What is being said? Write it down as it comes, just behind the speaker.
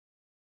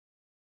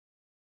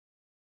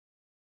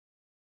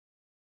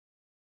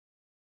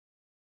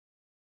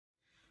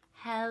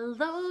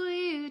Hello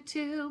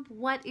YouTube,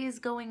 what is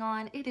going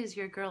on? It is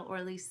your girl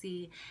Orly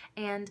C,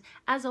 and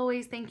as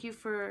always, thank you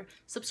for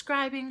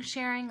subscribing,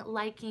 sharing,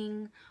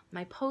 liking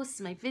my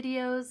posts, my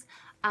videos.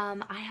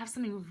 I have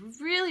something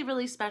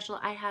really special.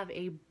 I have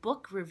a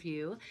book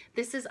review.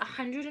 This is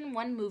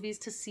 101 Movies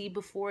to See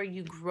Before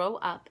You Grow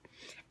Up,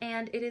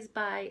 and it is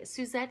by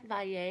Suzette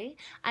Valle.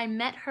 I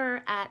met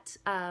her at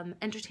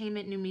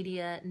Entertainment New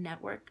Media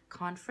Network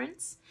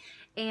conference,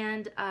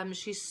 and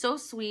she's so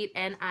sweet,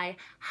 and I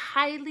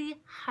highly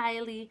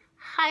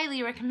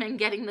recommend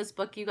getting this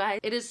book, you guys.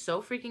 It is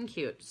so freaking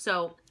cute.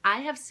 So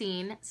I have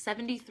seen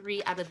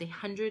 73 out of the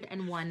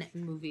 101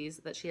 movies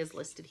that she has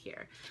listed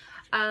here.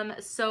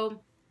 So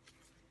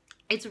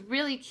it's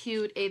really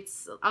cute.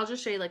 I'll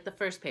just show you like the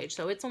first page.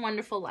 So It's a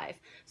Wonderful Life.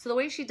 So the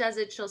way she does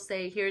it, she'll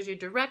say, here's your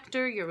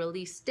director, your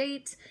release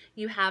date,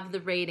 you have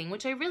the rating,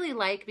 which I really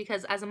like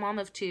because as a mom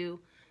of two,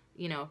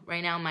 you know,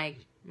 right now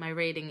my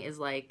rating is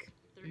like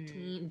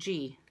 13.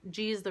 G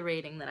is the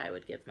rating that I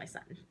would give my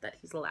son, that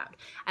he's allowed.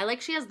 I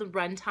like she has the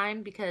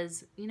runtime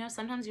because, you know,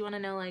 sometimes you want to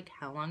know like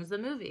how long is the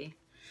movie.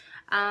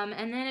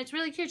 And then it's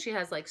really cute. She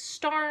has like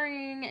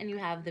starring, and you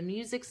have the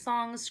music,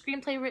 songs,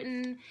 screenplay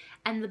written,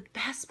 and the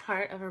best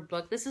part of her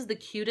book, this is the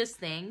cutest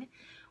thing.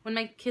 When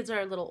my kids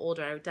are a little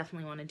older, I would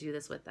definitely want to do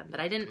this with them, but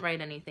I didn't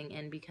write anything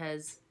in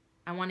because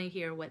I want to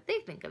hear what they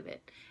think of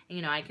it. And,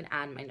 you know, I can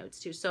add my notes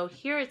too. So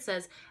here it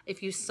says,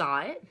 if you saw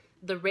it,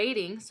 the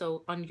rating,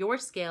 so on your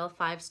scale,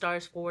 5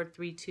 stars, 4,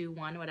 3, 2,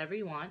 1, whatever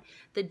you want,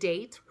 the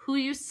date, who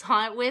you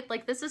saw it with.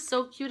 Like, this is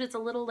so cute. It's a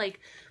little like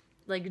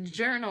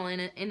journal in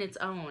its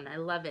own. I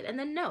love it. And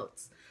then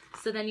notes.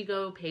 So then you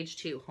go page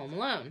 2, Home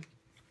Alone.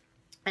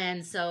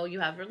 And so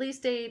you have release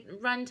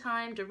date,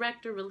 runtime,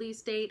 director,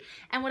 release date.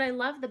 And what I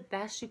love the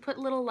best, she put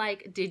little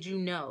like, did you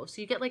know?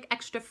 So you get like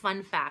extra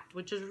fun fact,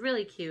 which is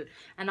really cute.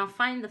 And I'll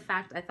find the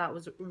fact I thought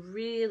was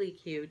really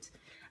cute.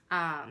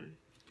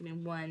 Give me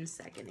 1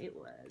 second. It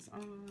was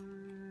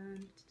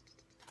on,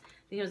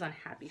 I think it was on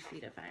Happy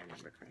Feet if I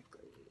remember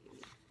correctly.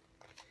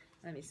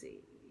 Let me see.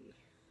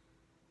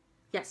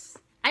 Yes.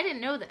 I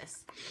didn't know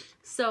this.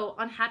 So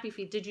on Happy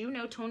Feet, did you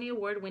know Tony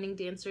Award winning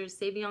dancer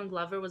Savion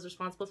Glover was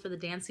responsible for the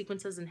dance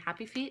sequences in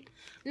Happy Feet?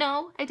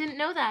 No, I didn't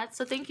know that.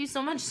 So thank you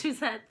so much,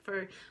 Suzette,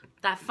 for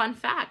that fun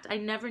fact. I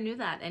never knew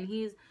that. And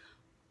he's a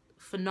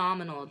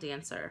phenomenal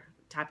dancer,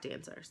 tap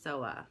dancer.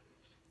 So yeah.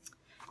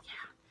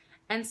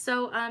 And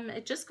so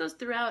it just goes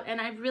throughout,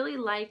 and I really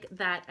like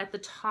that at the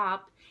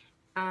top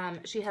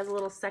she has a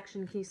little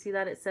section. Can you see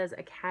that? It says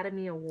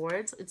Academy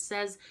Awards. It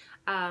says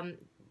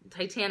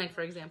Titanic,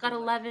 for example, got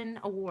 11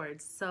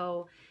 awards.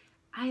 So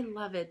I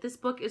love it. This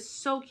book is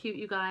so cute,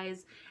 you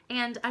guys.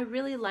 And I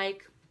really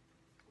like,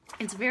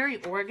 it's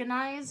very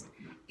organized.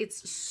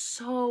 It's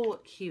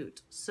so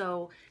cute.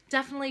 So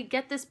definitely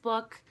get this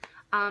book.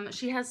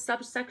 She has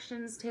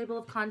subsections, table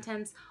of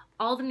contents,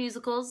 all the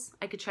musicals.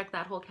 I could check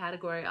that whole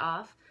category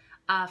off.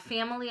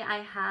 Family, I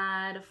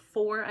had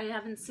 4 I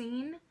haven't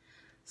seen.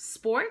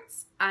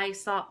 Sports, I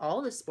saw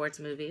all the sports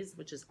movies,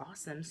 which is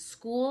awesome.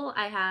 School,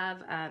 I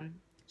have,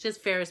 she has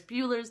Ferris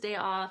Bueller's Day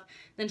Off.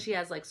 Then she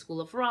has like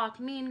School of Rock,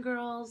 Mean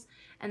Girls.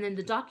 And then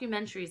the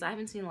documentaries, I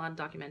haven't seen a lot of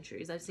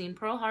documentaries. I've seen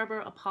Pearl Harbor,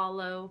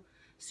 Apollo,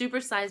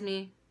 Super Size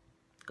Me.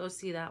 Go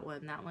see that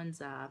one. That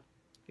one's,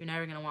 you're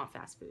never going to want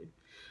fast food.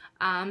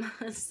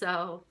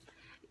 So,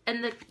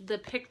 and the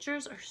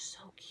pictures are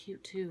so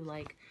cute too.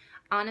 Like,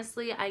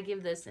 honestly, I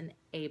give this an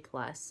A+.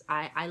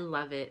 I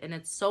love it. And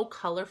it's so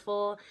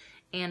colorful.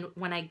 And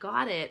when I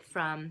got it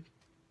from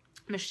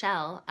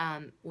Michelle,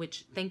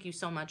 which thank you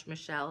so much,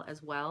 Michelle,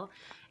 as well,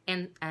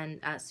 and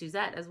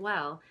Suzette as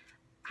well,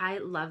 I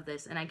love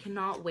this, and I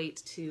cannot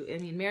wait to, I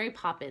mean, Mary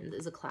Poppins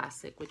is a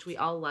classic, which we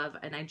all love,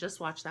 and I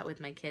just watched that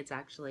with my kids,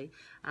 actually.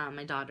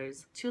 My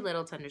daughter's too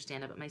little to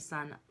understand it, but my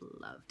son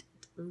loved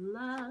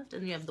it.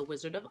 And you have The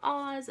Wizard of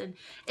Oz, and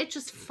it's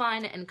just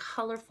fun and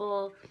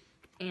colorful.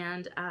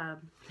 And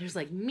there's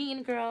like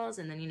Mean Girls,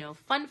 and then, you know,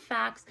 fun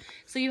facts.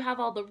 So you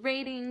have all the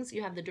ratings,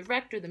 you have the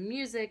director, the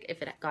music,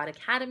 if it got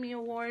Academy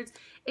Awards.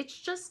 It's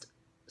just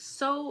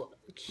so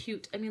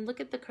cute. I mean, look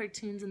at the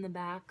cartoons in the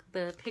back.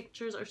 The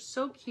pictures are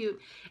so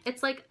cute.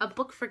 It's like a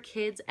book for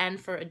kids and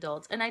for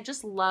adults. And I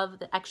just love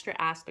the extra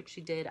aspect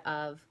she did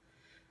of,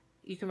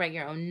 you can write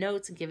your own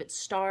notes and give it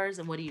stars,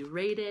 and what do you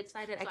rate it.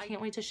 I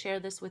can't wait to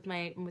share this with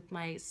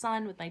my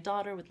son, with my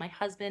daughter, with my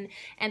husband,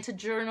 and to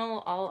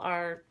journal all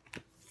our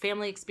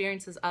family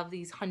experiences of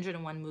these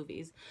 101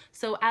 movies.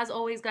 So as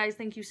always, guys,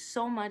 thank you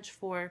so much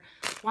for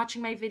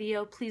watching my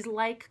video. Please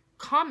like,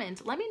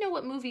 comment, let me know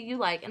what movie you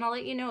like, and I'll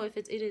let you know if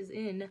it is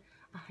in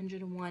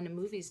 101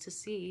 movies to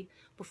see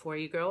before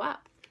you grow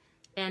up.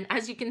 And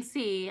as you can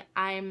see,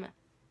 I'm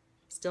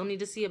still need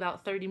to see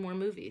about 30 more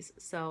movies,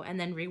 so, and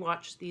then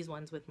rewatch these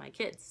ones with my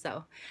kids.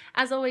 So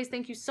as always,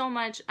 thank you so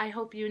much. I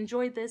hope you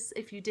enjoyed this.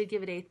 If you did,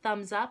 give it a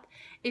thumbs up.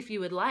 If you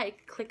would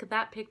like, click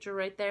that picture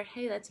right there.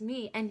 Hey, that's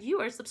me, and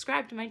you are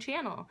subscribed to my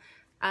channel.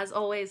 As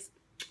always,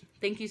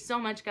 thank you so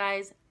much,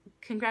 guys.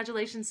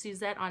 Congratulations,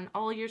 Suzette, on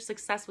all your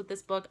success with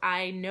this book.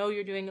 I know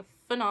you're doing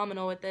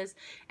phenomenal with this,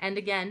 and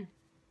again,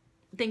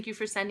 Thank you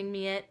for sending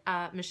me it,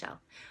 Michelle.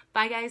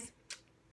 Bye, guys.